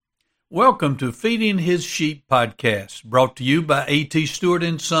Welcome to Feeding His Sheep podcast, brought to you by A.T. Stewart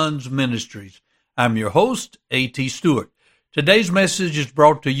and Sons Ministries. I'm your host, A.T. Stewart. Today's message is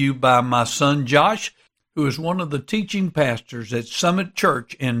brought to you by my son Josh, who is one of the teaching pastors at Summit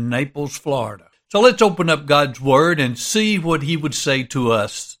Church in Naples, Florida. So let's open up God's Word and see what He would say to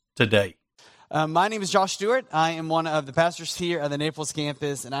us today. My name is Josh Stewart. I am one of the pastors here at the Naples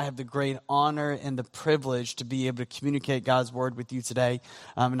campus, and I have the great honor and the privilege to be able to communicate God's Word with you today.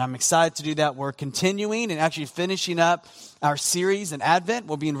 And I'm excited to do that. We're continuing and actually finishing up our series in Advent.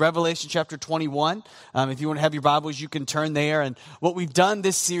 We'll be in Revelation chapter 21. If you want to have your Bibles, you can turn there. And what we've done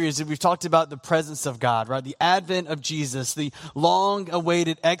this series is we've talked about the presence of God, right? The advent of Jesus, the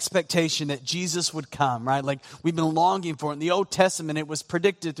long-awaited expectation that Jesus would come, right? Like we've been longing for it. In the Old Testament, it was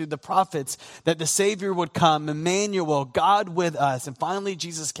predicted through the prophets that the Savior would come, Emmanuel, God with us. And finally,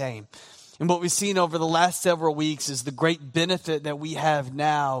 Jesus came. And what we've seen over the last several weeks is the great benefit that we have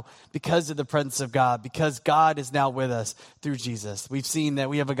now because of the presence of God, because God is now with us through Jesus. We've seen that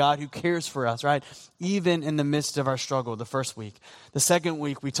we have a God who cares for us, right? Even in the midst of our struggle, the first week. The second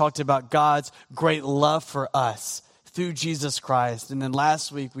week, we talked about God's great love for us through Jesus Christ. And then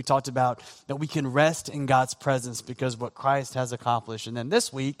last week, we talked about that we can rest in God's presence because of what Christ has accomplished. And then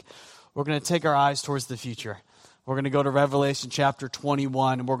this week, we're going to take our eyes towards the future. We're going to go to Revelation chapter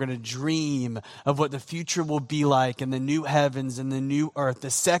 21, and we're going to dream of what the future will be like in the new heavens and the new earth,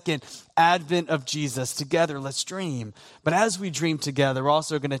 the second advent of Jesus. Together, let's dream. But as we dream together, we're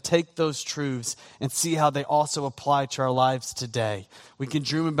also going to take those truths and see how they also apply to our lives today. We can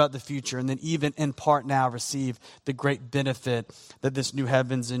dream about the future and then even in part now receive the great benefit that this new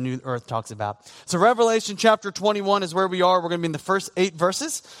heavens and new earth talks about. So Revelation chapter 21 is where we are. We're going to be in the first 8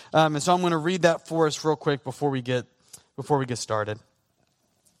 verses. And so I'm going to read that for us real quick before we get started.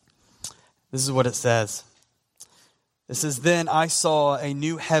 This is what it says. It says, "Then I saw a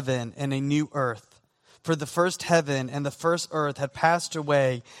new heaven and a new earth. For the first heaven and the first earth had passed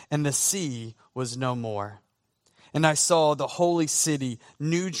away, and the sea was no more. And I saw the holy city,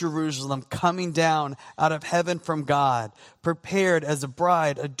 New Jerusalem, coming down out of heaven from God, prepared as a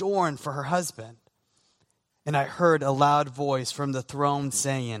bride adorned for her husband. And I heard a loud voice from the throne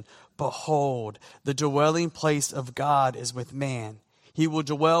saying, 'Behold, the dwelling place of God is with man. He will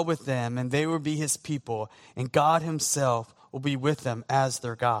dwell with them, and they will be his people, and God himself will be with them as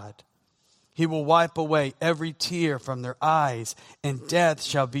their God. He will wipe away every tear from their eyes, and death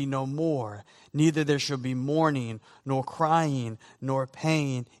shall be no more. Neither there shall be mourning, nor crying, nor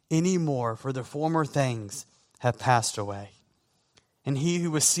pain any more, for the former things have passed away.' And he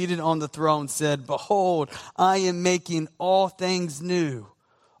who was seated on the throne said, 'Behold, I am making all things new.'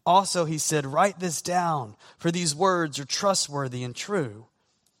 Also he said, 'Write this down, for these words are trustworthy and true.'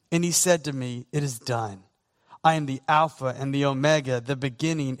 And he said to me, 'It is done. I am the Alpha and the Omega, the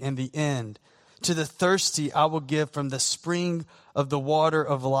beginning and the end. To the thirsty I will give from the spring of the water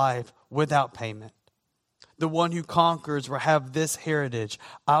of life without payment. The one who conquers will have this heritage.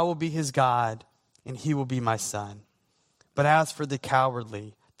 I will be his God, and he will be my son. But as for the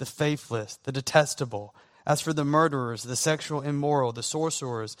cowardly, the faithless, the detestable, as for the murderers, the sexual immoral, the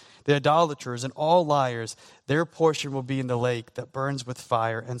sorcerers, the idolaters, and all liars, their portion will be in the lake that burns with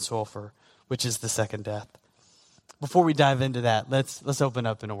fire and sulfur, which is the second death." Before we dive into that, let's open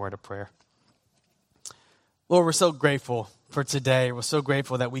up in a word of prayer. Lord, we're so grateful for today. We're so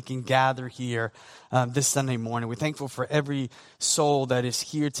grateful that we can gather here this Sunday morning. We're thankful for every soul that is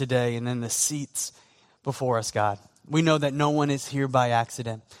here today and in the seats before us, God. We know that no one is here by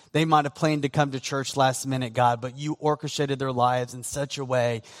accident. They might have planned to come to church last minute, God, but you orchestrated their lives in such a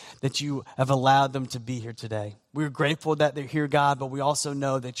way that you have allowed them to be here today. We're grateful that they're here, God, but we also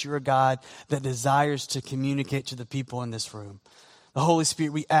know that you're a God that desires to communicate to the people in this room. The Holy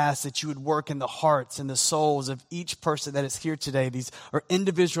Spirit, we ask that you would work in the hearts and the souls of each person that is here today. These are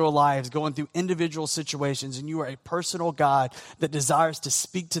individual lives going through individual situations, and you are a personal God that desires to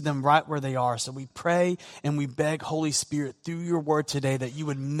speak to them right where they are. So we pray and we beg, Holy Spirit, through your word today, that you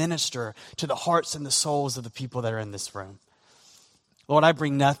would minister to the hearts and the souls of the people that are in this room. Lord, I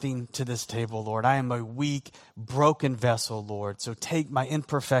bring nothing to this table, Lord. I am a weak, broken vessel, Lord. So take my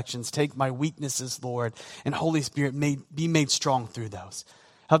imperfections, take my weaknesses, Lord, and Holy Spirit, be made strong through those.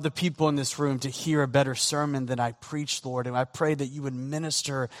 Help the people in this room to hear a better sermon than I preached, Lord. And I pray that you would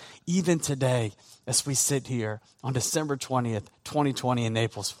minister even today as we sit here on December 20th, 2020 in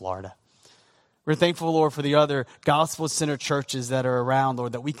Naples, Florida. We're thankful, Lord, for the other gospel-centered churches that are around,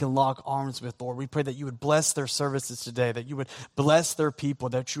 Lord, that we can lock arms with, Lord. We pray that you would bless their services today, that you would bless their people,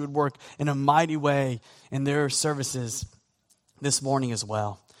 that you would work in a mighty way in their services this morning as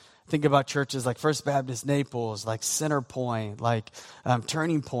well. Think about churches like First Baptist Naples, like Center Point, like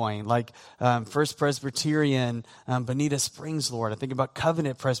Turning Point, like First Presbyterian, Bonita Springs, Lord. I think about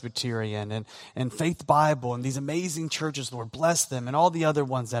Covenant Presbyterian and Faith Bible and these amazing churches, Lord. Bless them and all the other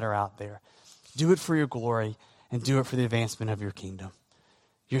ones that are out there. Do it for your glory and do it for the advancement of your kingdom.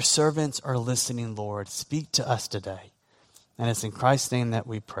 Your servants are listening, Lord. Speak to us today. And it's in Christ's name that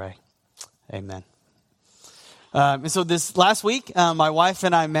we pray. Amen. And so this last week, my wife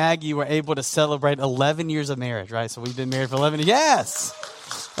and I, Maggie, were able to celebrate 11 years of marriage, right? So we've been married for 11 years. Yes!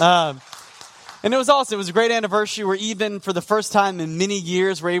 And it was awesome. It was a great anniversary. We're even, for the first time in many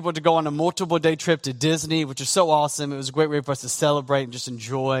years, we're able to go on a multiple-day trip to Disney, which is so awesome. It was a great way for us to celebrate and just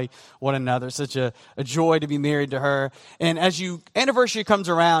enjoy one another. Such a joy to be married to her. And as anniversary comes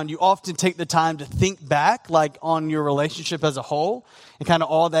around, you often take the time to think back, like, on your relationship as a whole and kind of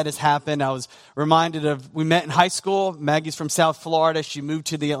all that has happened. I was reminded of, we met in high school. Maggie's from South Florida. She moved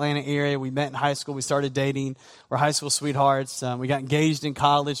to the Atlanta area. We met in high school. We started dating. We're high school sweethearts. We got engaged in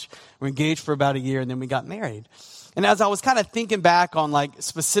college. We were engaged for about a year, and then we got married. And as I was kind of thinking back on, like,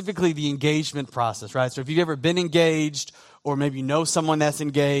 specifically the engagement process, right? So if you've ever been engaged, or maybe you know someone that's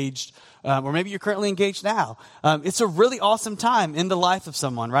engaged, or maybe you're currently engaged now. It's a really awesome time in the life of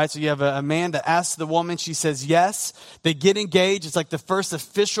someone, right? So you have a man that asks the woman, she says yes. They get engaged. It's like the first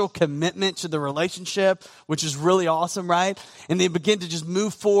official commitment to the relationship, which is really awesome, right? And they begin to just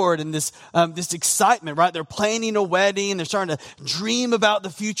move forward in this excitement, right? They're planning a wedding. They're starting to dream about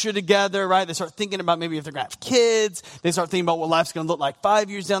the future together, right? They start thinking about maybe if they're going to have kids. They start thinking about what life's going to look like 5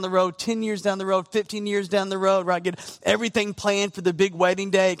 years down the road, 10 years down the road, 15 years down the road, right? Get everything planned for the big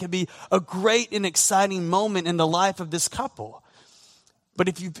wedding day. It can be a great and exciting moment in the life of this couple. But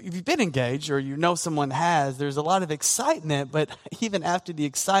if you've been engaged or you know someone has, there's a lot of excitement, but even after the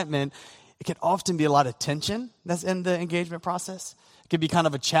excitement, it can often be a lot of tension that's in the engagement process. It can be kind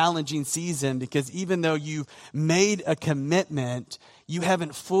of a challenging season because even though you've made a commitment, you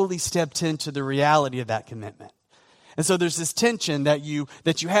haven't fully stepped into the reality of that commitment. And so there's this tension that you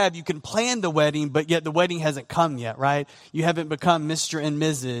have. You can plan the wedding, but yet the wedding hasn't come yet, right? You haven't become Mr. and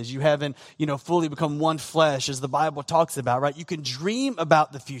Mrs. You haven't, fully become one flesh, as the Bible talks about, right? You can dream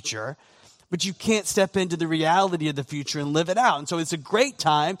about the future, but you can't step into the reality of the future and live it out. And so it's a great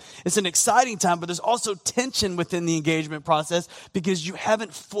time. It's an exciting time, but there's also tension within the engagement process because you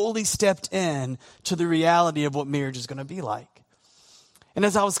haven't fully stepped in to the reality of what marriage is going to be like. And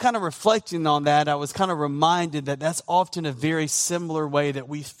as I was kind of reflecting on that, I was kind of reminded that that's often a very similar way that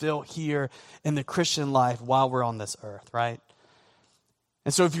we feel here in the Christian life while we're on this earth, right?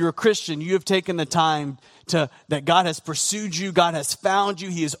 And so if you're a Christian, you have taken the time that God has pursued you, God has found you,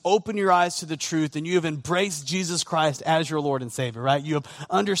 He has opened your eyes to the truth, and you have embraced Jesus Christ as your Lord and Savior, right? You have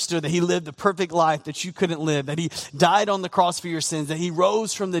understood that He lived the perfect life that you couldn't live, that He died on the cross for your sins, that He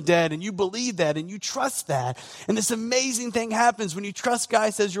rose from the dead, and you believe that, and you trust that. And this amazing thing happens when you trust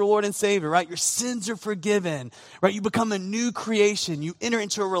Christ as your Lord and Savior, right? Your sins are forgiven, right? You become a new creation. You enter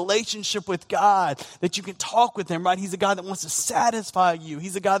into a relationship with God that you can talk with Him, right? He's a God that wants to satisfy you.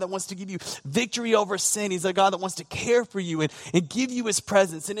 He's a God that wants to give you victory over sin. He's a God that wants to care for you and give you His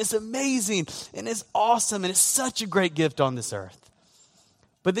presence. And it's amazing and it's awesome and it's such a great gift on this earth.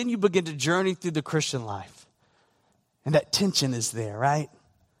 But then you begin to journey through the Christian life. And that tension is there, right?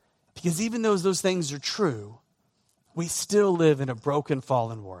 Because even though those things are true, we still live in a broken,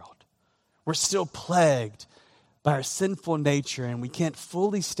 fallen world. We're still plagued by our sinful nature and we can't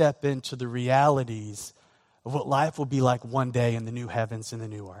fully step into the realities of what life will be like one day in the new heavens and the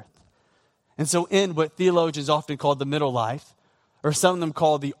new earth. And so in what theologians often call the middle life, or some of them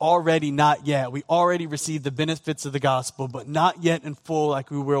call the already not yet, we already received the benefits of the gospel, but not yet in full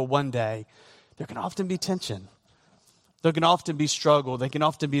like we will one day, there can often be tension. There can often be struggle. They can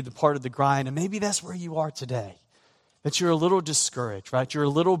often be the part of the grind. And maybe that's where you are today, that you're a little discouraged, right? You're a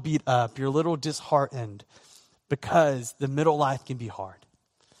little beat up. You're a little disheartened because the middle life can be hard.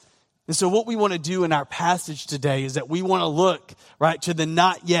 And so what we want to do in our passage today is that we want to look, right, to the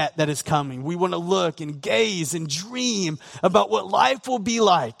not yet that is coming. We want to look and gaze and dream about what life will be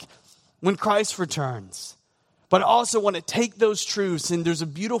like when Christ returns. But I also want to take those truths, and there's a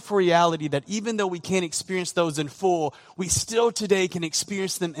beautiful reality that even though we can't experience those in full, we still today can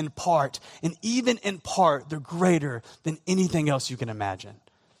experience them in part. And even in part, they're greater than anything else you can imagine.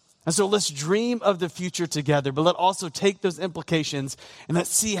 And so let's dream of the future together, but let's also take those implications and let's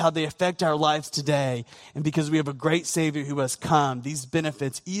see how they affect our lives today. And because we have a great Savior who has come, these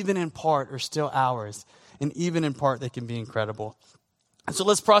benefits, even in part, are still ours. And even in part, they can be incredible. And so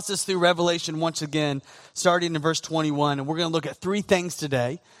let's process through Revelation once again, starting in verse 21. And we're going to look at three things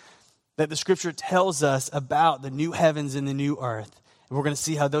today that the Scripture tells us about the new heavens and the new earth. And we're going to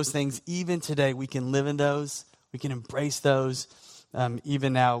see how those things, even today, we can live in those. We can embrace those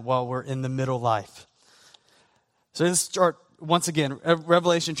even now while we're in the middle life. So let's start once again,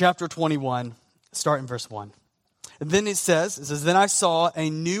 Revelation chapter 21, start in verse 1. And then it says, then I saw a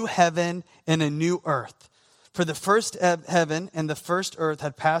new heaven and a new earth. For the first heaven and the first earth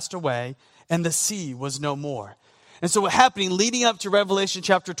had passed away, and the sea was no more. And so what's happening leading up to Revelation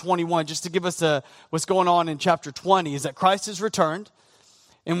chapter 21, just to give us what's going on in chapter 20, is that Christ has returned.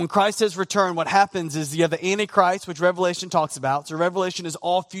 And when Christ has returned, what happens is you have the Antichrist, which Revelation talks about. So Revelation is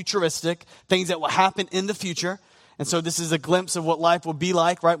all futuristic, things that will happen in the future. And so this is a glimpse of what life will be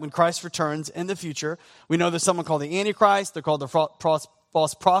like, right, when Christ returns in the future. We know there's someone called the Antichrist. They're called the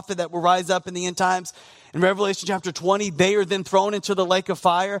false prophet that will rise up in the end times. In Revelation chapter 20, they are then thrown into the lake of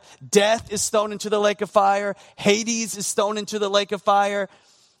fire. Death is thrown into the lake of fire. Hades is thrown into the lake of fire.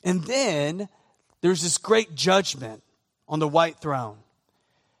 And then there's this great judgment on the white throne.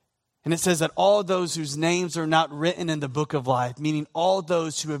 And it says that all those whose names are not written in the book of life, meaning all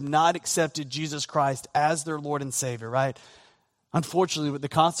those who have not accepted Jesus Christ as their Lord and Savior, right? Unfortunately, what the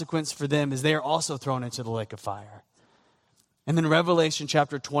consequence for them is they are also thrown into the lake of fire. And then Revelation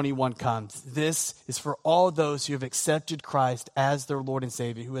chapter 21 comes. This is for all those who have accepted Christ as their Lord and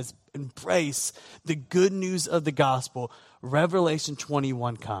Savior, who has embraced the good news of the gospel. Revelation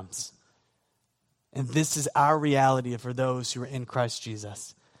 21 comes. And this is our reality for those who are in Christ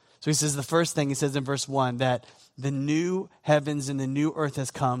Jesus. So he says the first thing, he says in verse 1, that the new heavens and the new earth has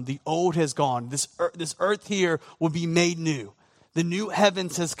come. The old has gone. This earth here will be made new. The new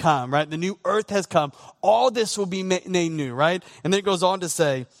heavens has come, right? The new earth has come. All this will be made new, right? And then it goes on to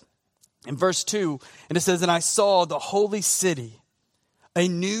say in verse 2, and it says, and I saw the holy city, a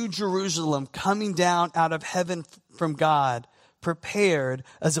new Jerusalem coming down out of heaven from God, prepared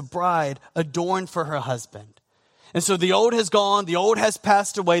as a bride adorned for her husband. And so the old has gone, the old has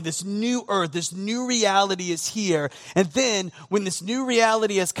passed away, this new earth, this new reality is here. And then when this new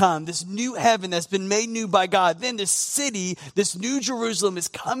reality has come, this new heaven that's been made new by God, then this city, this new Jerusalem is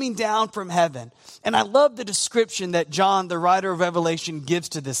coming down from heaven. And I love the description that John, the writer of Revelation, gives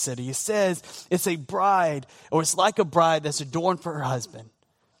to this city. He says it's a bride, or it's like a bride that's adorned for her husband.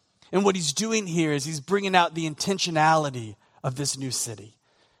 And what he's doing here is he's bringing out the intentionality of this new city.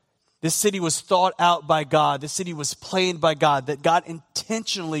 This city was thought out by God. This city was planned by God, that God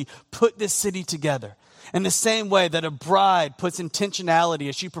intentionally put this city together. In the same way that a bride puts intentionality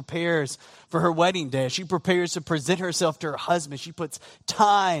as she prepares for her wedding day, as she prepares to present herself to her husband, she puts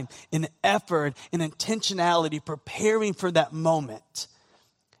time and effort and intentionality preparing for that moment.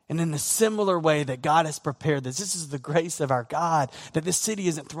 And in a similar way that God has prepared this is the grace of our God, that this city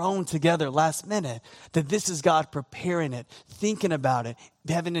isn't thrown together last minute, that this is God preparing it, thinking about it,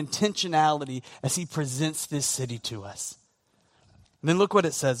 having intentionality as he presents this city to us. And then look what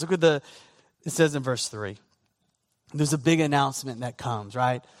it says. Look what it says in verse 3. There's a big announcement that comes,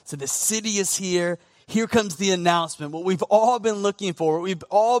 right? So the city is here. Here comes the announcement, what we've all been looking for, what we've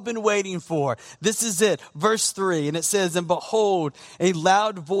all been waiting for. This is it, verse 3, and it says, and behold, a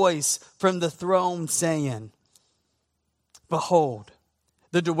loud voice from the throne saying, behold,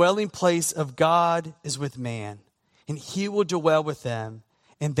 the dwelling place of God is with man, and he will dwell with them,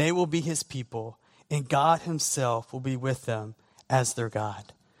 and they will be his people, and God himself will be with them as their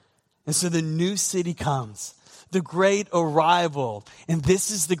God. And so the new city comes, the great arrival, and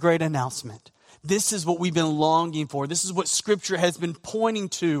this is the great announcement. This is what we've been longing for. This is what Scripture has been pointing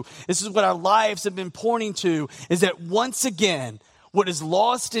to. This is what our lives have been pointing to, is that once again, what is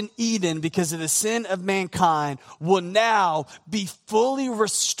lost in Eden because of the sin of mankind will now be fully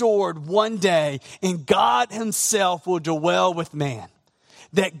restored one day, and God himself will dwell with man.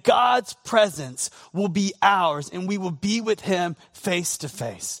 That God's presence will be ours, and we will be with him face to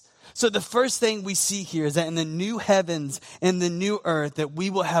face. So the first thing we see here is that in the new heavens and the new earth, that we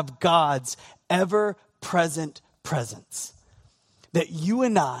will have God's ever-present presence. That you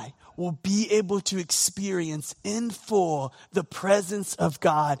and I will be able to experience in full the presence of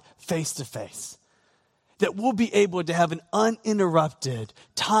God face to face. That we'll be able to have an uninterrupted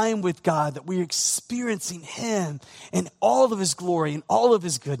time with God, that we're experiencing him in all of his glory and all of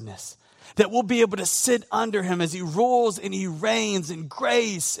his goodness. That we'll be able to sit under him as he rules and he reigns in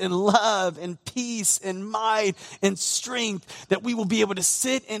grace and love and peace and might and strength. That we will be able to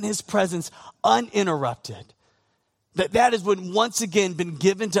sit in his presence uninterrupted. That is what once again been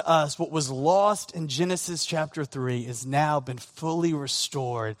given to us. What was lost in Genesis chapter 3 is now been fully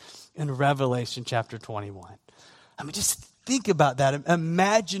restored in Revelation chapter 21. I mean, just think about that.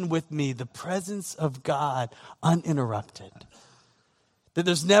 Imagine with me the presence of God uninterrupted. That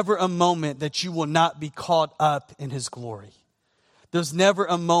there's never a moment that you will not be caught up in his glory. There's never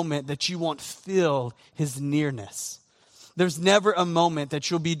a moment that you won't feel his nearness. There's never a moment that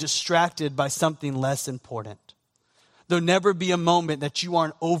you'll be distracted by something less important. There'll never be a moment that you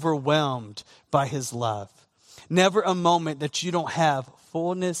aren't overwhelmed by his love. Never a moment that you don't have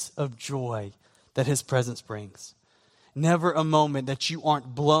fullness of joy that his presence brings. Never a moment that you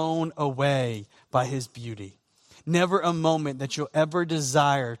aren't blown away by his beauty. Never a moment that you'll ever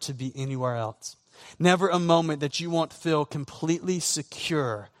desire to be anywhere else. Never a moment that you won't feel completely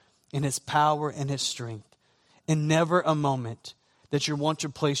secure in his power and his strength. And never a moment that you want to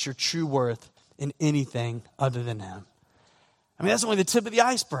place your true worth in anything other than him. I mean, that's only the tip of the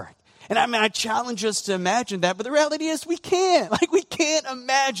iceberg. And I challenge us to imagine that, but the reality is we can't. We can't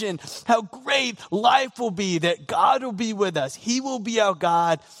imagine how great life will be, that God will be with us. He will be our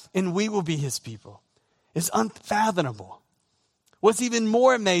God, and we will be his people. It's unfathomable. What's even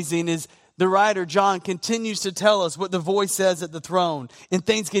more amazing is the writer, John, continues to tell us what the voice says at the throne, and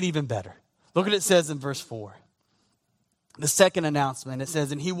things get even better. Look what it says in verse 4. The second announcement, it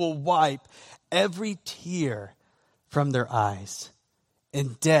says, and he will wipe every tear from their eyes,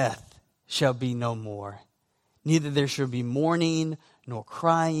 and death shall be no more. Neither there shall be mourning, nor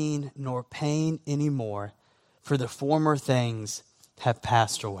crying, nor pain anymore, for the former things have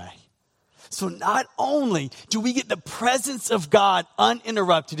passed away. So not only do we get the presence of God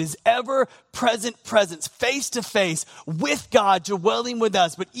uninterrupted, his ever-present presence, face-to-face with God dwelling with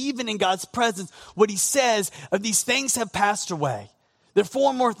us, but even in God's presence, what he says of these things have passed away. There are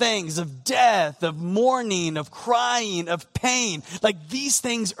four more things of death, of mourning, of crying, of pain. Like these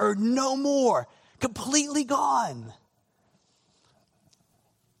things are no more, completely gone.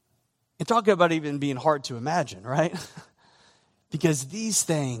 And talking about even being hard to imagine, right? Because these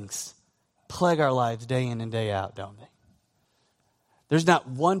things plague our lives day in and day out, don't they? There's not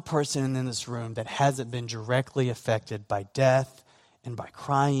one person in this room that hasn't been directly affected by death and by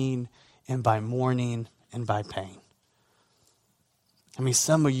crying and by mourning and by pain. I mean,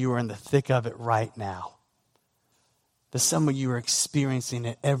 some of you are in the thick of it right now. But some of you are experiencing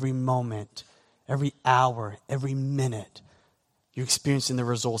it every moment, every hour, every minute. You're experiencing the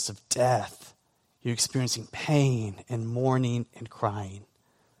results of death. You're experiencing pain and mourning and crying.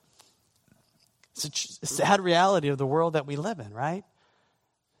 It's a sad reality of the world that we live in, right?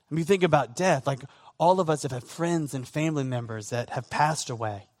 I mean, think about death. Like all of us have had friends and family members that have passed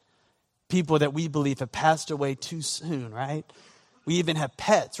away. People that we believe have passed away too soon, right? We even have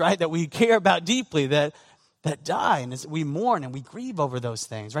pets, right, that we care about deeply that die. And we mourn and we grieve over those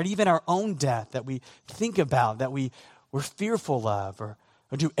things, right? Even our own death that we think about, that we're fearful of or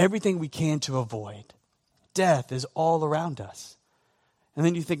do everything we can to avoid. Death is all around us. And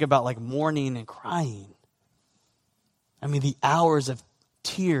then you think about like mourning and crying. I mean, the hours of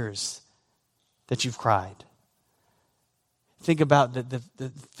tears that you've cried. Think about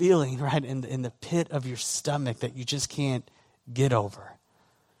the feeling, right, in the pit of your stomach that you just can't get over.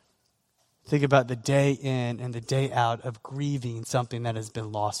 Think about the day in and the day out of grieving something that has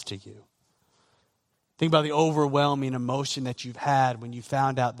been lost to you. Think about the overwhelming emotion that you've had when you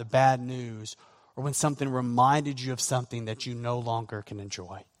found out the bad news or when something reminded you of something that you no longer can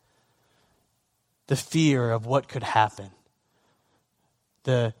enjoy. The fear of what could happen.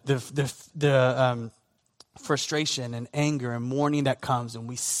 The frustration and anger and mourning that comes when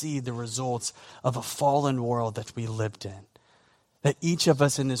we see the results of a fallen world that we lived in. That each of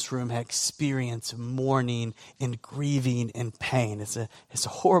us in this room have experienced mourning and grieving and pain. It's a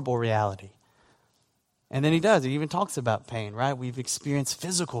horrible reality. And then he even talks about pain, right? We've experienced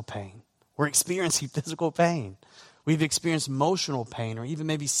physical pain. We're experiencing physical pain. We've experienced emotional pain or even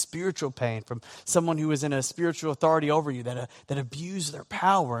maybe spiritual pain from someone who is in a spiritual authority over you that abused their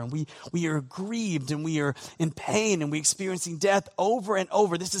power. And we are grieved and we are in pain and we're experiencing death over and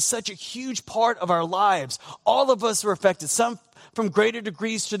over. This is such a huge part of our lives. All of us are affected, some from greater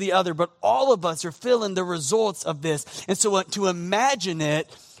degrees to the other, but all of us are feeling the results of this. And so to imagine it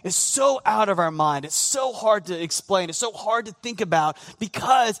is so out of our mind. It's so hard to explain. It's so hard to think about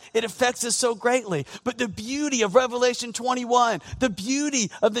because it affects us so greatly. But the beauty of Revelation 21, the beauty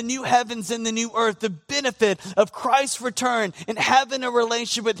of the new heavens and the new earth, the benefit of Christ's return and having a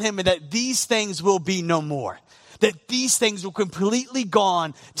relationship with him, and that these things will be no more. That these things will completely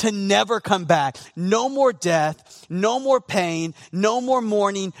gone to never come back. No more death, no more pain, no more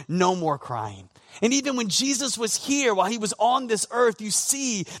mourning, no more crying. And even when Jesus was here, while he was on this earth, you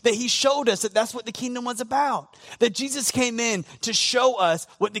see that he showed us that that's what the kingdom was about. That Jesus came in to show us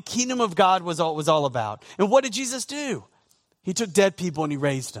what the kingdom of God was all about. And what did Jesus do? He took dead people and he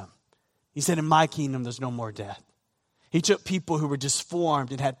raised them. He said, in my kingdom, there's no more death. He took people who were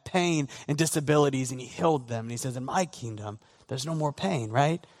disformed and had pain and disabilities and he healed them. And he says, in my kingdom, There's no more pain,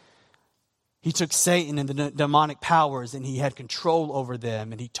 right? He took Satan and the demonic powers and he had control over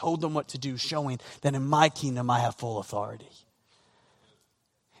them and he told them what to do, showing that in my kingdom I have full authority.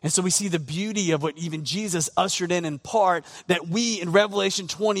 And so we see the beauty of what even Jesus ushered in part, that we in Revelation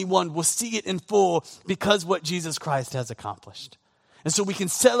 21 will see it in full because what Jesus Christ has accomplished. And so we can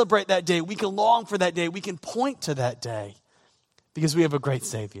celebrate that day. We can long for that day. We can point to that day because we have a great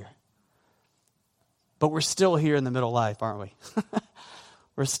Savior. But we're still here in the middle life, aren't we?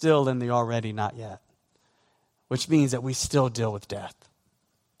 We're still in the already not yet, which means that we still deal with death,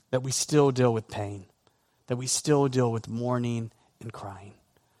 that we still deal with pain, that we still deal with mourning and crying.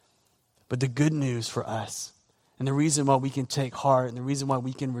 But the good news for us, and the reason why we can take heart and the reason why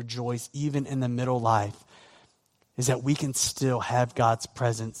we can rejoice even in the middle life, is that we can still have God's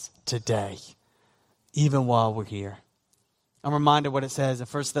presence today, even while we're here. I'm reminded what it says in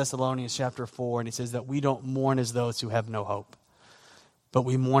 1 Thessalonians chapter 4, and it says that we don't mourn as those who have no hope, but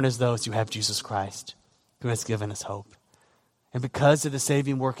we mourn as those who have Jesus Christ, who has given us hope. And because of the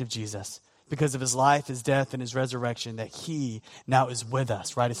saving work of Jesus, because of his life, his death, and his resurrection, that he now is with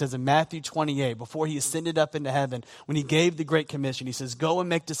us, right? It says in Matthew 28, before he ascended up into heaven, when he gave the Great Commission, he says, go and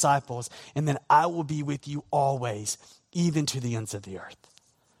make disciples, and then I will be with you always, even to the ends of the earth.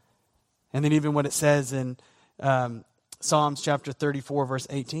 And then even what it says in Psalms chapter 34, verse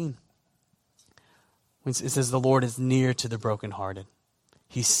 18, it says, the Lord is near to the brokenhearted.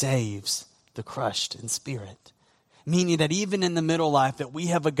 He saves the crushed in spirit. Meaning that even in the middle life, that we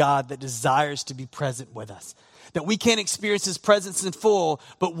have a God that desires to be present with us. That we can't experience his presence in full,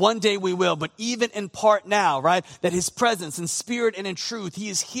 but one day we will. But even in part now, right? That his presence in spirit and in truth, he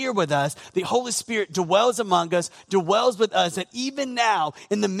is here with us. The Holy Spirit dwells among us, dwells with us. That even now,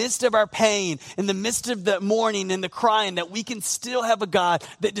 in the midst of our pain, in the midst of the mourning and the crying, that we can still have a God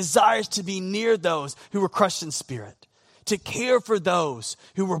that desires to be near those who are crushed in spirit. To care for those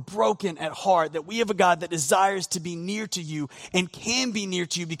who were broken at heart, that we have a God that desires to be near to you and can be near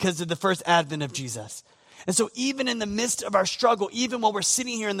to you because of the first advent of Jesus. And so even in the midst of our struggle, even while we're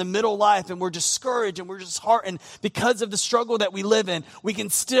sitting here in the middle life and we're discouraged and we're disheartened because of the struggle that we live in, we can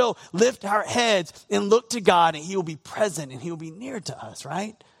still lift our heads and look to God, and he will be present and he will be near to us,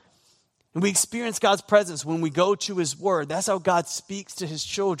 right? And we experience God's presence when we go to his word. That's how God speaks to his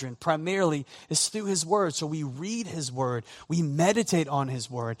children, primarily is through his word. So we read his word, we meditate on his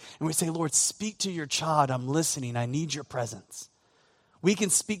word, and we say, Lord, speak to your child. I'm listening. I need your presence. We can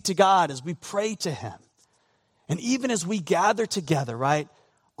speak to God as we pray to him. And even as we gather together, right,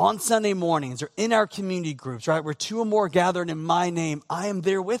 on Sunday mornings or in our community groups, right, where two or more gathered in my name, I am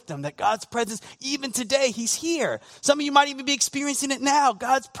there with them. That God's presence, even today, he's here. Some of you might even be experiencing it now.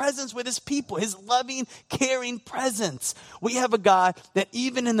 God's presence with his people, his loving, caring presence. We have a God that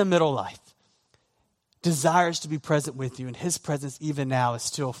even in the middle life desires to be present with you, and his presence even now is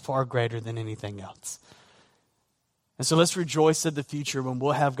still far greater than anything else. And so let's rejoice in the future when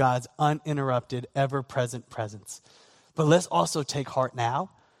we'll have God's uninterrupted, ever-present presence. But let's also take heart now,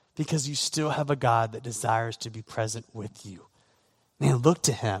 because you still have a God that desires to be present with you. Man, look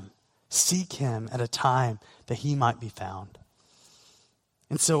to him. Seek him at a time that he might be found.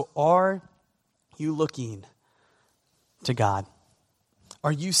 And so are you looking to God?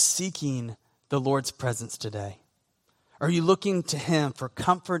 Are you seeking the Lord's presence today? Are you looking to him for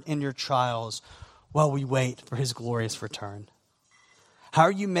comfort in your trials while we wait for his glorious return? How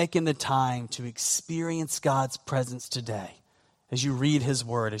are you making the time to experience God's presence today as you read his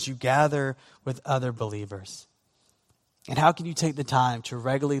word, as you gather with other believers? And how can you take the time to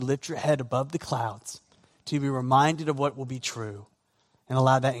regularly lift your head above the clouds, to be reminded of what will be true, and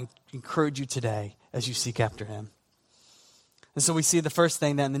allow that to encourage you today as you seek after him? And so we see the first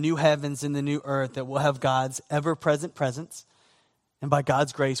thing, that in the new heavens and the new earth, that we'll have God's ever-present presence. And by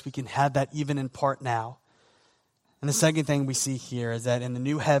God's grace, we can have that even in part now. And the second thing we see here is that in the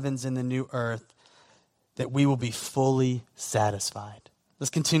new heavens and the new earth, that we will be fully satisfied. Let's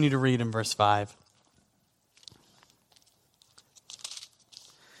continue to read in verse 5.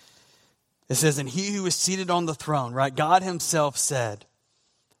 It says, and he who is seated on the throne, right? God himself said,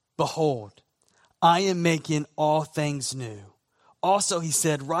 behold, I am making all things new. Also, he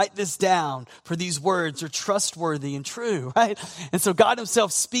said, write this down, for these words are trustworthy and true, right? And so God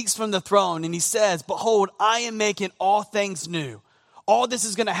himself speaks from the throne, and he says, behold, I am making all things new. All this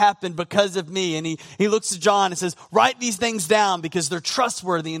is going to happen because of me. And he looks to John and says, write these things down because they're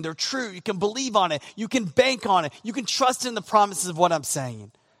trustworthy and they're true. You can believe on it. You can bank on it. You can trust in the promises of what I'm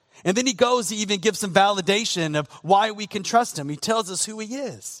saying. And then he goes to even give some validation of why we can trust him. He tells us who he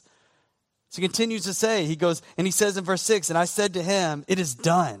is. So he continues to say, he goes, and he says in verse 6, and I said to him, it is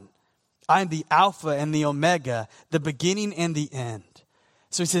done. I am the Alpha and the Omega, the beginning and the end.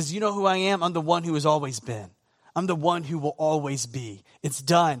 So he says, you know who I am? I'm the one who has always been. I'm the one who will always be. It's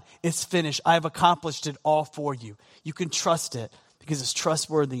done. It's finished. I have accomplished it all for you. You can trust it because it's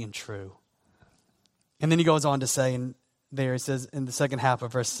trustworthy and true. And then he goes on to say, and there he says in the second half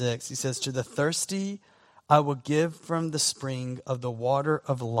of verse 6, he says, to the thirsty, I will give from the spring of the water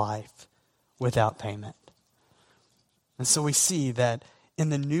of life without payment. And so we see that in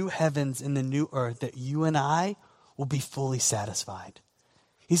the new heavens, in the new earth, that you and I will be fully satisfied.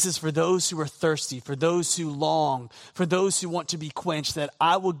 He says, for those who are thirsty, for those who long, for those who want to be quenched, that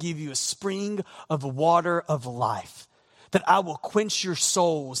I will give you a spring of water of life. That I will quench your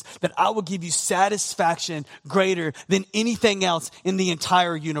souls, that I will give you satisfaction greater than anything else in the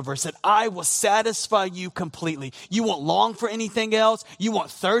entire universe, that I will satisfy you completely. You won't long for anything else. You won't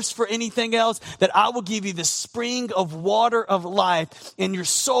thirst for anything else, that I will give you the spring of water of life, and your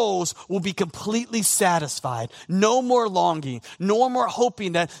souls will be completely satisfied. No more longing, no more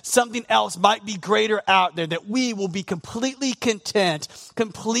hoping that something else might be greater out there, that we will be completely content,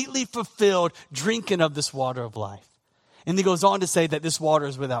 completely fulfilled, drinking of this water of life. And he goes on to say that this water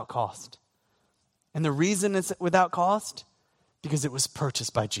is without cost. And the reason it's without cost, because it was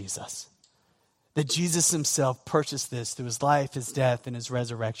purchased by Jesus. That Jesus himself purchased this through his life, his death, and his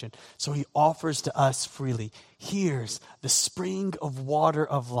resurrection. So he offers to us freely. Here's the spring of water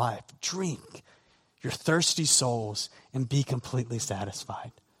of life. Drink your thirsty souls and be completely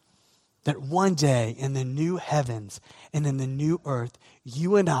satisfied. That one day in the new heavens and in the new earth,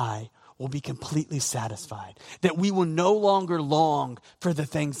 you and I will be completely satisfied. That we will no longer long for the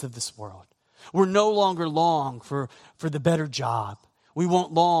things of this world. We're no longer long for the better job. We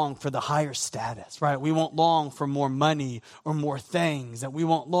won't long for the higher status, right? We won't long for more money or more things. That we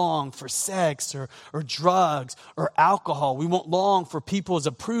won't long for sex or drugs or alcohol. We won't long for people's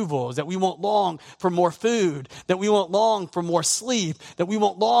approvals. That we won't long for more food. That we won't long for more sleep. That we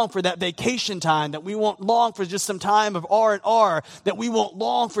won't long for that vacation time. That we won't long for just some time of R&R. That we won't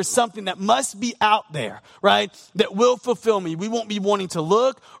long for something that must be out there, right? That will fulfill me. We won't be wanting to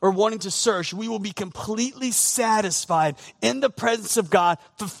look or wanting to search. We will be completely satisfied in the presence of God,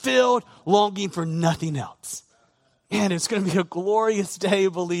 fulfilled, longing for nothing else. Man, it's going to be a glorious day,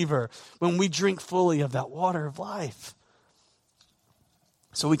 believer, when we drink fully of that water of life.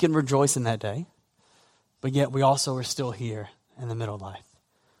 So we can rejoice in that day, but yet we also are still here in the middle life.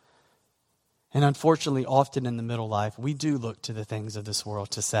 And unfortunately, often in the middle life, we do look to the things of this world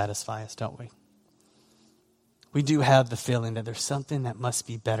to satisfy us, don't we? We do have the feeling that there's something that must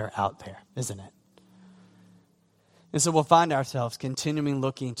be better out there, isn't it? And so we'll find ourselves continuing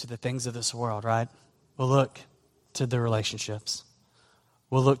looking to the things of this world, right? We'll look to the relationships.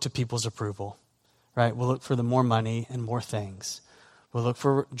 We'll look to people's approval, right? We'll look for the more money and more things. We'll look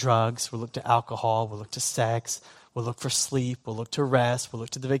for drugs. We'll look to alcohol. We'll look to sex. We'll look for sleep. We'll look to rest. We'll look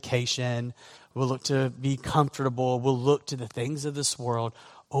to the vacation. We'll look to be comfortable. We'll look to the things of this world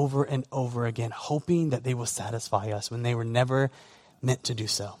over and over again, hoping that they will satisfy us when they were never meant to do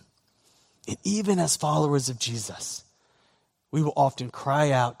so. And even as followers of Jesus, we will often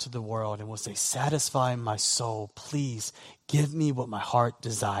cry out to the world and will say, satisfy my soul. Please give me what my heart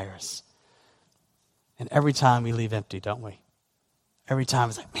desires. And every time we leave empty, don't we? Every time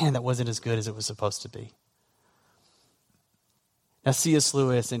it's like, man, that wasn't as good as it was supposed to be. Now, C.S.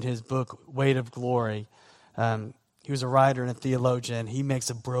 Lewis, in his book, Weight of Glory, he was a writer and a theologian. He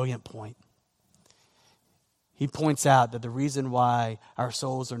makes a brilliant point. He points out that the reason why our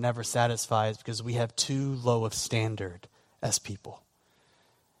souls are never satisfied is because we have too low of standard as people.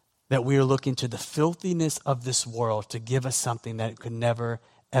 That we are looking to the filthiness of this world to give us something that it could never,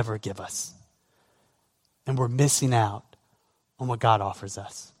 ever give us. And we're missing out on what God offers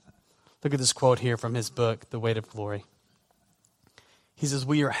us. Look at this quote here from his book, The Weight of Glory. He says,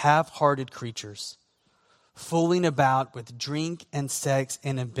 we are half-hearted creatures, fooling about with drink and sex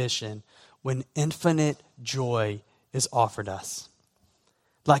and ambition, when infinite joy is offered us.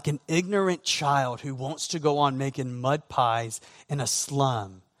 Like an ignorant child who wants to go on making mud pies in a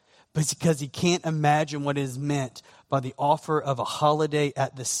slum, but because he can't imagine what is meant by the offer of a holiday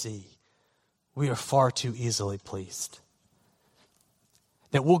at the sea, we are far too easily pleased.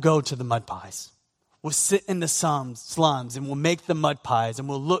 That we'll go to the mud pies. We'll sit in the slums and we'll make the mud pies and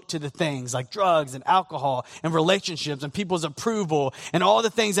we'll look to the things like drugs and alcohol and relationships and people's approval and all the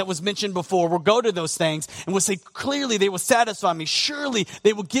things that was mentioned before. We'll go to those things and we'll say, clearly they will satisfy me. Surely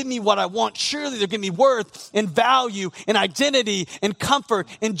they will give me what I want. Surely they'll give me worth and value and identity and comfort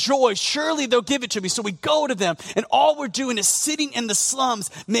and joy. Surely they'll give it to me. So we go to them and all we're doing is sitting in the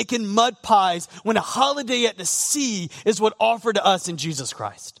slums making mud pies when a holiday at the sea is what offered to us in Jesus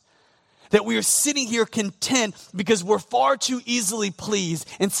Christ. That we are sitting here content because we're far too easily pleased.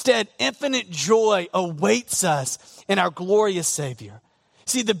 Instead, infinite joy awaits us in our glorious Savior.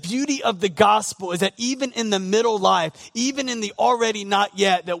 See, the beauty of the gospel is that even in the middle life, even in the already not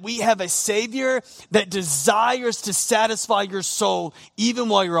yet, that we have a Savior that desires to satisfy your soul even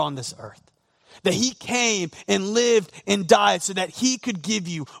while you're on this earth. That he came and lived and died so that he could give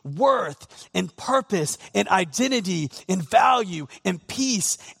you worth and purpose and identity and value and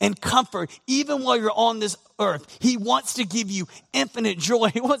peace and comfort even while you're on this earth. He wants to give you infinite joy.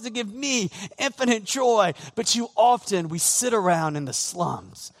 He wants to give me infinite joy. But too often we sit around in the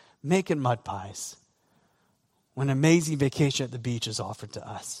slums making mud pies when an amazing vacation at the beach is offered to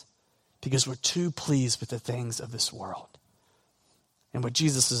us because we're too pleased with the things of this world. And what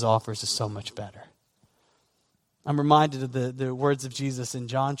Jesus offers is so much better. I'm reminded of the words of Jesus in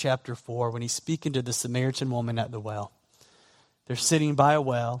John chapter 4 when he's speaking to the Samaritan woman at the well. They're sitting by a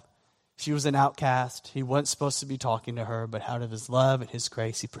well. She was an outcast. He wasn't supposed to be talking to her, but out of his love and his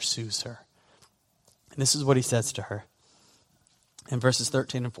grace, he pursues her. And this is what he says to her in verses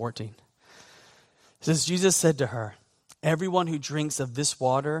 13 and 14. It says, Jesus said to her, "Everyone who drinks of this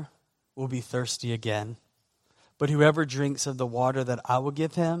water will be thirsty again. But whoever drinks of the water that I will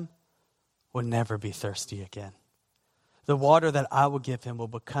give him will never be thirsty again. The water that I will give him will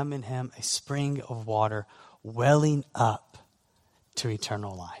become in him a spring of water welling up to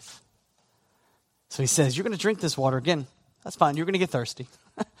eternal life." So he says, you're going to drink this water again. That's fine. You're going to get thirsty.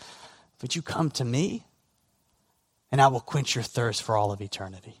 But you come to me and I will quench your thirst for all of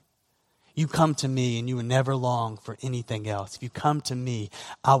eternity. You come to me and you will never long for anything else. If you come to me,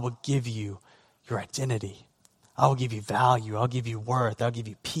 I will give you your identity. I will give you value. I'll give you worth. I'll give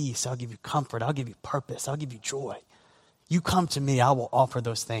you peace. I'll give you comfort. I'll give you purpose. I'll give you joy. You come to me, I will offer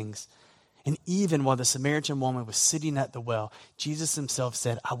those things. And even while the Samaritan woman was sitting at the well, Jesus himself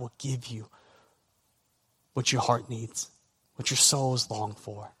said, I will give you what your heart needs, what your souls long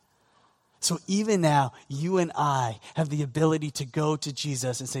for. So even now, you and I have the ability to go to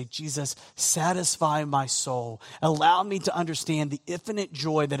Jesus and say, Jesus, satisfy my soul. Allow me to understand the infinite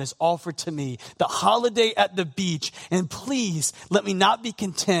joy that is offered to me, the holiday at the beach. And please let me not be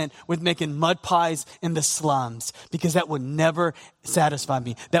content with making mud pies in the slums, because that would never satisfy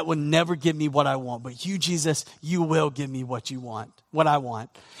me. That would never give me what I want. But you, Jesus, you will give me what you want, what I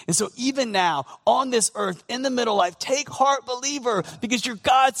want. And so even now, on this earth, in the middle life, take heart, believer, because your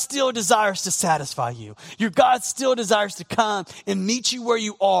God still desires to satisfy you. Your God still desires to come and meet you where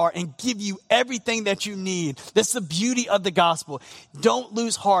you are and give you everything that you need. That's the beauty of the gospel. Don't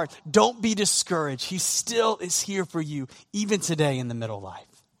lose heart. Don't be discouraged. He still is here for you, even today in the middle life.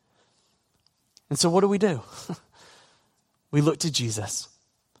 And so what do? We look to Jesus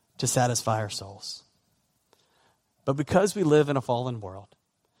to satisfy our souls. But because we live in a fallen world,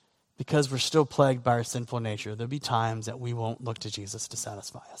 because we're still plagued by our sinful nature, there'll be times that we won't look to Jesus to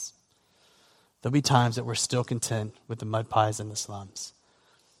satisfy us. There'll be times that we're still content with the mud pies in the slums.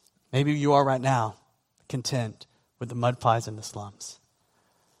 Maybe you are right now content with the mud pies in the slums.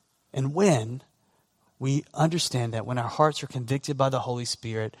 And when we understand that, when our hearts are convicted by the Holy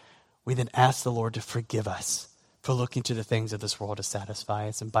Spirit, we then ask the Lord to forgive us for looking to the things of this world to satisfy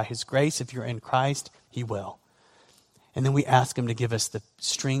us. And by his grace, if you're in Christ, he will. And then we ask him to give us the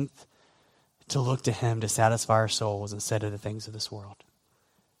strength to look to him to satisfy our souls instead of the things of this world.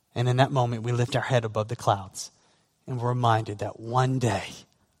 And in that moment, we lift our head above the clouds and we're reminded that one day,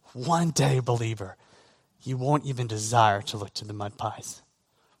 believer, you won't even desire to look to the mud pies.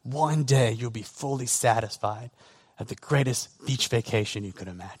 One day, you'll be fully satisfied at the greatest beach vacation you could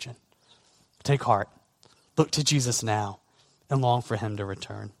imagine. Take heart. Look to Jesus now and long for him to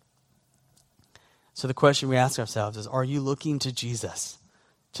return. So the question we ask ourselves is, are you looking to Jesus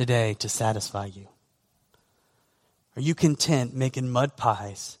today to satisfy you? Are you content making mud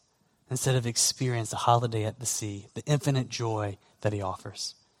pies instead of experience a holiday at the sea, the infinite joy that he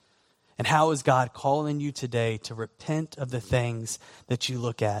offers? And how is God calling you today to repent of the things that you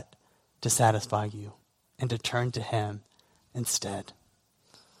look at to satisfy you and to turn to him instead?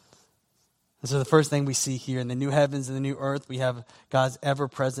 And so the first thing we see here in the new heavens and the new earth, we have God's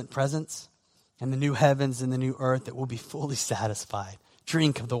ever-present presence. And the new heavens and the new earth that will be fully satisfied.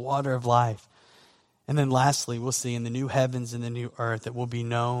 Drink of the water of life. And then lastly, we'll see in the new heavens and the new earth that will be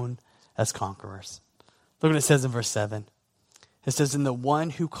known as conquerors. Look what it says in verse 7. It says, and the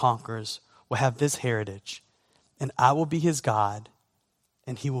one who conquers will have this heritage, and I will be his God,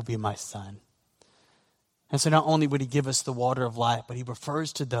 and he will be my son. And so not only would he give us the water of life, but he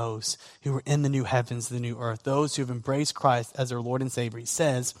refers to those who are in the new heavens, the new earth, those who have embraced Christ as their Lord and Savior. He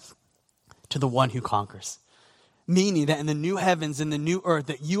says, to the one who conquers. meaning that in the new heavens and the new earth,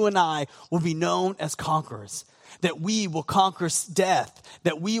 that you and I will be known as conquerors, that we will conquer death,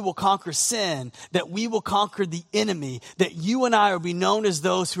 that we will conquer sin, that we will conquer the enemy, that you and I will be known as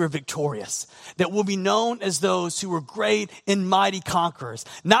those who are victorious, that we'll be known as those who are great and mighty conquerors,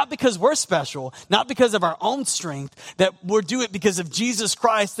 not because we're special, not because of our own strength, that we'll do it because of Jesus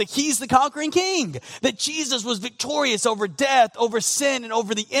Christ, that he's the conquering king, that Jesus was victorious over death, over sin, and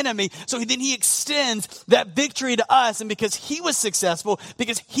over the enemy. So then he extends that victory to us. And because he was successful,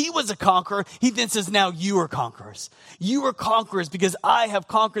 because he was a conqueror, he then says, now you are conquerors. You are conquerors because I have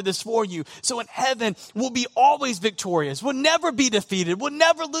conquered this for you. So in heaven, we'll be always victorious. We'll never be defeated. We'll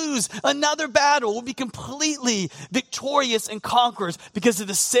never lose another battle. We'll be completely victorious and conquerors because of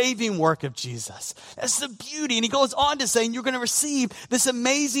the saving work of Jesus. That's the beauty. And he goes on to say, you're going to receive this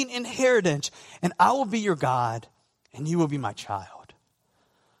amazing inheritance, and I will be your God, and you will be my child.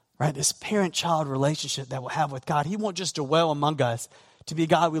 Right? This parent-child relationship that we'll have with God. He won't just dwell among us to be a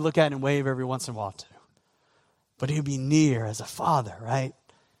God we look at and wave every once in a while to. But he'll be near as a father, right?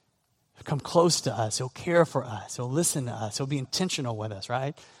 He'll come close to us. He'll care for us. He'll listen to us. He'll be intentional with us,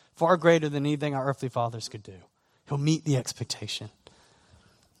 right? Far greater than anything our earthly fathers could do. He'll meet the expectation.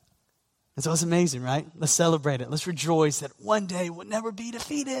 And so it's amazing, right? Let's celebrate it. Let's rejoice that one day we'll never be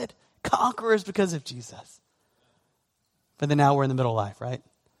defeated. Conquerors because of Jesus. But then now we're in the middle life, right?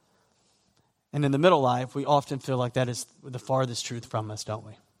 And in the middle life, we often feel like that is the farthest truth from us, don't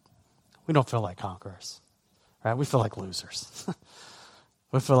we? We don't feel like conquerors. Right? We feel like losers.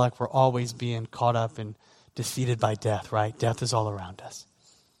 We feel like we're always being caught up and defeated by death, right? Death is all around us.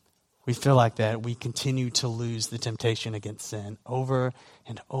 We feel like that we continue to lose the temptation against sin over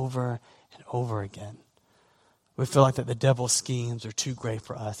and over and over again. We feel like that the devil's schemes are too great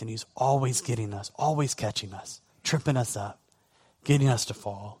for us, and he's always getting us, always catching us, tripping us up, getting us to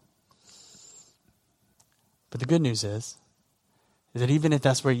fall. But the good news is that even if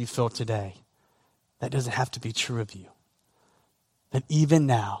that's where you feel today, that doesn't have to be true of you. That even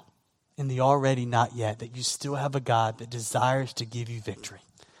now, in the already not yet, that you still have a God that desires to give you victory.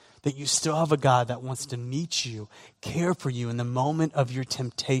 That you still have a God that wants to meet you, care for you in the moment of your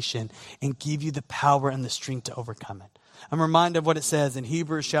temptation, and give you the power and the strength to overcome it. I'm reminded of what it says in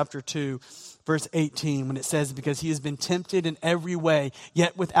Hebrews chapter 2, verse 18, when it says, because he has been tempted in every way,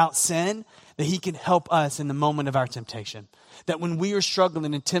 yet without sin, that he can help us in the moment of our temptation. That when we are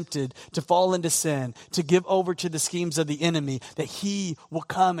struggling and tempted to fall into sin, to give over to the schemes of the enemy, that he will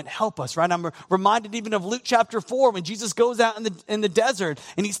come and help us, right? I'm reminded even of Luke chapter 4 when Jesus goes out in the desert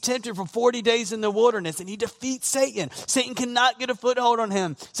and he's tempted for 40 days in the wilderness and he defeats Satan. Satan cannot get a foothold on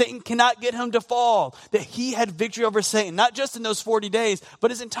him. Satan cannot get him to fall. That he had victory over Satan, not just in those 40 days,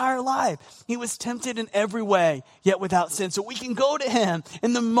 but his entire life. He was tempted in every way, yet without sin. So we can go to him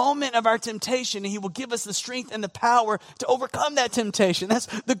in the moment of our temptation and he will give us the strength and the power to overcome that temptation. That's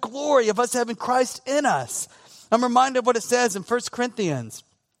the glory of us having Christ in us. I'm reminded of what it says in 1 Corinthians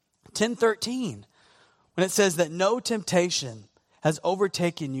 10:13, when it says that no temptation has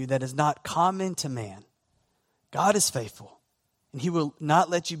overtaken you that is not common to man. God is faithful, and he will not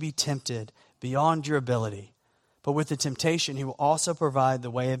let you be tempted beyond your ability. But with the temptation, he will also provide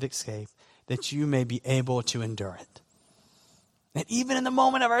the way of escape that you may be able to endure it. And even in the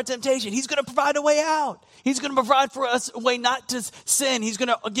moment of our temptation, he's going to provide a way out. He's going to provide for us a way not to sin. He's going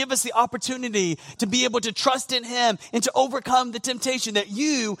to give us the opportunity to be able to trust in him and to overcome the temptation. That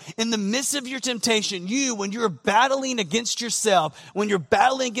you, in the midst of your temptation, when you're battling against yourself, when you're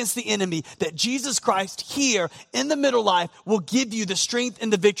battling against the enemy, that Jesus Christ here in the middle life will give you the strength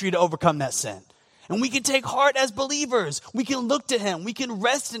and the victory to overcome that sin. And we can take heart as believers. We can look to him. We can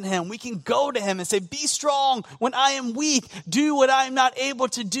rest in him. We can go to him and say, be strong when I am weak. Do what I am not able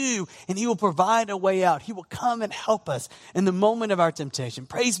to do. And he will provide a way out. He will come and help us in the moment of our temptation.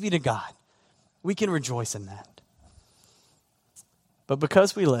 Praise be to God. We can rejoice in that. But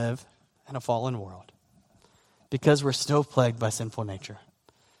because we live in a fallen world, because we're still plagued by sinful nature,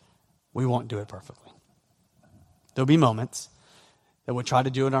 we won't do it perfectly. There'll be moments that we'll try to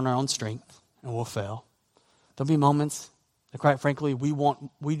do it on our own strength, and we'll fail. There'll be moments that, quite frankly, we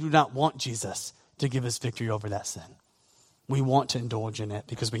do not want Jesus to give us victory over that sin. We want to indulge in it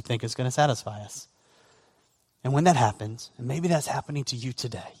because we think it's going to satisfy us. And when that happens, and maybe that's happening to you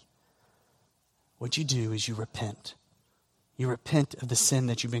today, what you do is you repent. You repent of the sin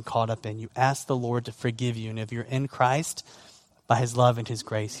that you've been caught up in. You ask the Lord to forgive you. And if you're in Christ, by his love and his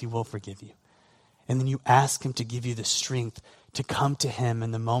grace, he will forgive you. And then you ask him to give you the strength to come to him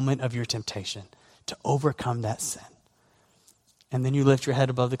in the moment of your temptation, to overcome that sin. And then you lift your head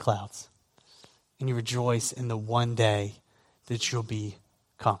above the clouds and you rejoice in the one day that you'll be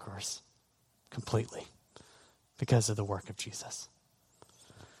conquerors completely. because of the work of Jesus.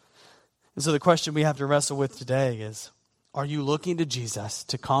 And so the question we have to wrestle with today is, are you looking to Jesus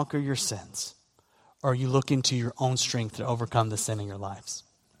to conquer your sins? Or are you looking to your own strength to overcome the sin in your lives?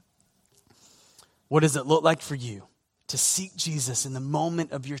 What does it look like for you to seek Jesus in the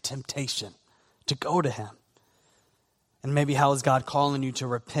moment of your temptation, to go to him? And maybe how is God calling you to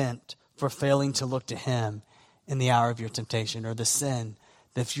repent for failing to look to him in the hour of your temptation, or the sin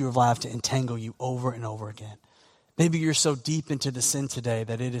that you have allowed to entangle you over and over again? Maybe you're so deep into the sin today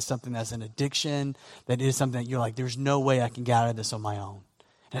that it is something that's an addiction, that it is something that you're like, there's no way I can get out of this on my own.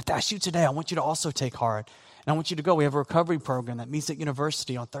 And if that's you today, I want you to also take heart. And I want you to go. We have a recovery program that meets at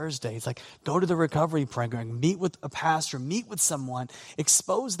university on Thursday. It's like, go to the recovery program, meet with a pastor, meet with someone,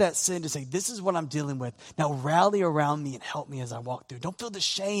 expose that sin to say, this is what I'm dealing with. Now rally around me and help me as I walk through. Don't feel the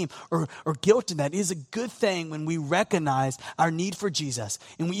shame or guilt in that. It is a good thing when we recognize our need for Jesus.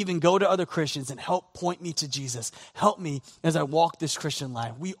 And we even go to other Christians and help point me to Jesus. Help me as I walk this Christian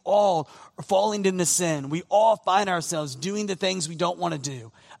life. We all are falling into sin. We all find ourselves doing the things we don't want to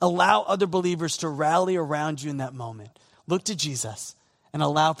do. Allow other believers to rally around you in that moment. Look to Jesus and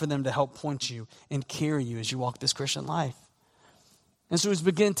allow for them to help point you and carry you as you walk this Christian life. And so we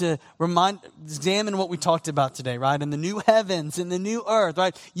begin to examine what we talked about today, right? In the new heavens, in the new earth,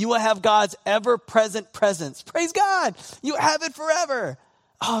 right? You will have God's ever-present presence. Praise God. You have it forever.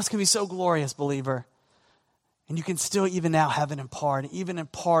 Oh, it's going to be so glorious, believer. And you can still even now have it in part. Even in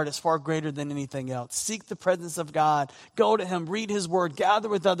part, it's far greater than anything else. Seek the presence of God. Go to him. Read his word. Gather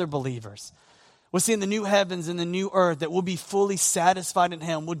with other believers. We'll see in the new heavens and the new earth that we'll be fully satisfied in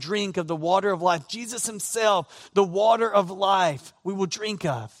him. We'll drink of the water of life. Jesus himself, the water of life, we will drink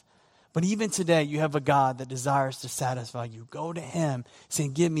of. But even today, you have a God that desires to satisfy you. Go to him,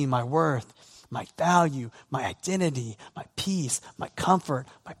 saying, give me my worth, my value, my identity, my peace, my comfort,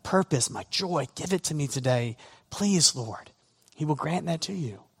 my purpose, my joy. Give it to me today. Please, Lord. He will grant that to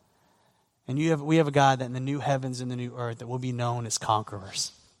you. And we have a God that in the new heavens and the new earth that will be known as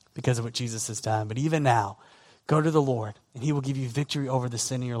conquerors because of what Jesus has done. But even now, go to the Lord and he will give you victory over the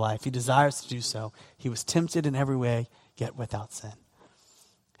sin in your life. He desires to do so. He was tempted in every way, yet without sin.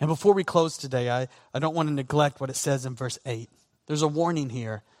 And before we close today, I don't want to neglect what it says in verse 8. There's a warning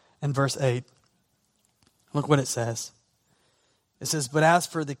here in verse 8. Look what it says. It says, but as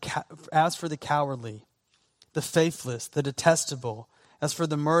for the cowardly, the faithless, the detestable, as for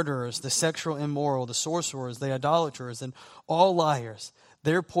the murderers, the sexual immoral, the sorcerers, the idolaters, and all liars,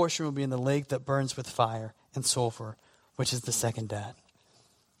 their portion will be in the lake that burns with fire and sulfur, which is the second death.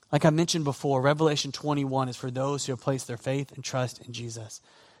 Like I mentioned before, Revelation 21 is for those who have placed their faith and trust in Jesus.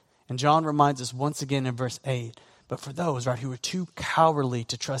 And John reminds us once again in verse 8, but for those, right, who were too cowardly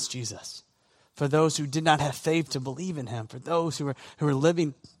to trust Jesus, for those who did not have faith to believe in him, for those who were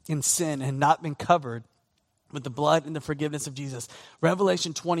living in sin and not been covered with the blood and the forgiveness of Jesus.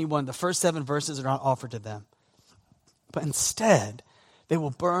 Revelation 21, the first 7 verses are not offered to them. But instead, they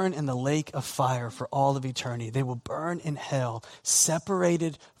will burn in the lake of fire for all of eternity. They will burn in hell,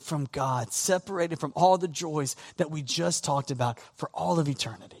 separated from God, separated from all the joys that we just talked about for all of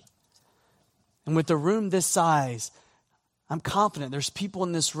eternity. And with a room this size, I'm confident there's people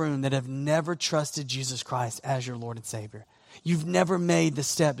in this room that have never trusted Jesus Christ as your Lord and Savior. You've never made the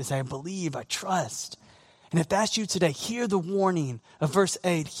step to say, I believe, I trust. And if that's you today, hear the warning of verse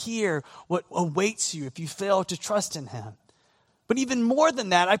 8. Hear what awaits you if you fail to trust in him. But even more than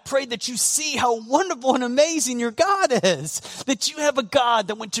that, I pray that you see how wonderful and amazing your God is. That you have a God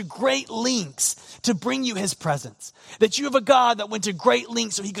that went to great lengths to bring you his presence. That you have a God that went to great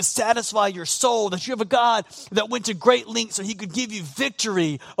lengths so he could satisfy your soul. That you have a God that went to great lengths so he could give you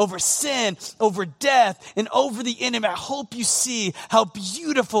victory over sin, over death, and over the enemy. I hope you see how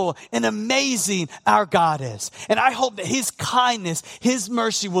beautiful and amazing our God is. And I hope that his kindness, his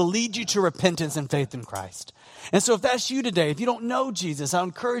mercy will lead you to repentance and faith in Christ. And so if that's you today, if you don't know Jesus, I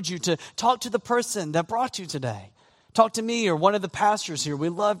encourage you to talk to the person that brought you today. Talk to me or one of the pastors here. We'd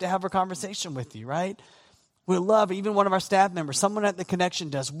love to have a conversation with you, right? We'd love, even one of our staff members, someone at the Connection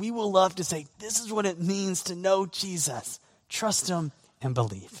Desk, we will love to say, this is what it means to know Jesus. Trust him and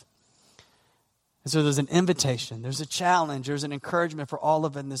believe. And so there's an invitation, there's a challenge, there's an encouragement for all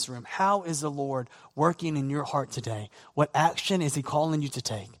of us in this room. How is the Lord working in your heart today? What action is he calling you to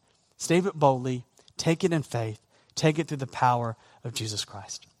take? State it boldly. Take it in faith. Take it through the power of Jesus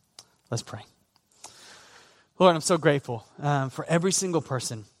Christ. Let's pray. Lord, I'm so grateful for every single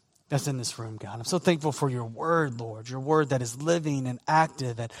person that's in this room, God. I'm so thankful for your word, Lord, your word that is living and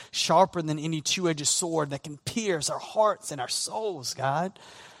active and sharper than any two-edged sword that can pierce our hearts and our souls, God.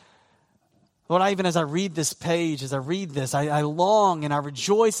 Lord, even as I read this page, as I read this, I long and I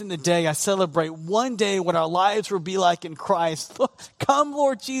rejoice in the day. I celebrate one day what our lives will be like in Christ. Come,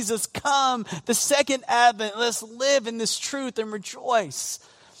 Lord Jesus, come. The second advent, let's live in this truth and rejoice.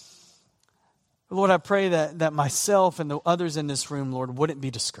 Lord, I pray that myself and the others in this room, Lord, wouldn't be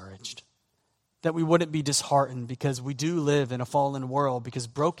discouraged. That we wouldn't be disheartened because we do live in a fallen world, because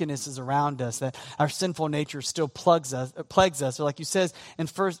brokenness is around us, that our sinful nature still plagues us. Or like you says in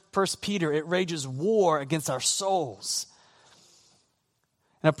First Peter, it rages war against our souls.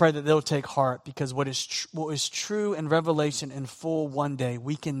 And I pray that they'll take heart, because what is true in Revelation in full one day,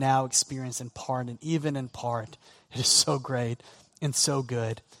 we can now experience in part, and even in part, it is so great and so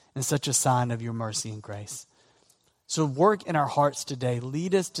good and such a sign of your mercy and grace. So work in our hearts today.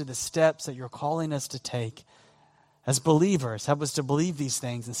 Lead us to the steps that you're calling us to take as believers. Help us to believe these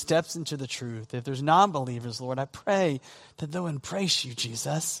things and steps into the truth. If there's non-believers, Lord, I pray that they'll embrace you,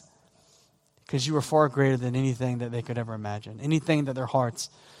 Jesus, because you are far greater than anything that they could ever imagine. Anything that their hearts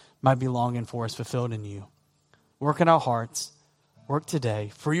might be longing for is fulfilled in you. Work in our hearts. Work today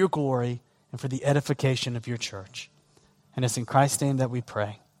for your glory and for the edification of your church. And it's in Christ's name that we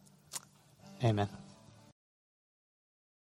pray. Amen.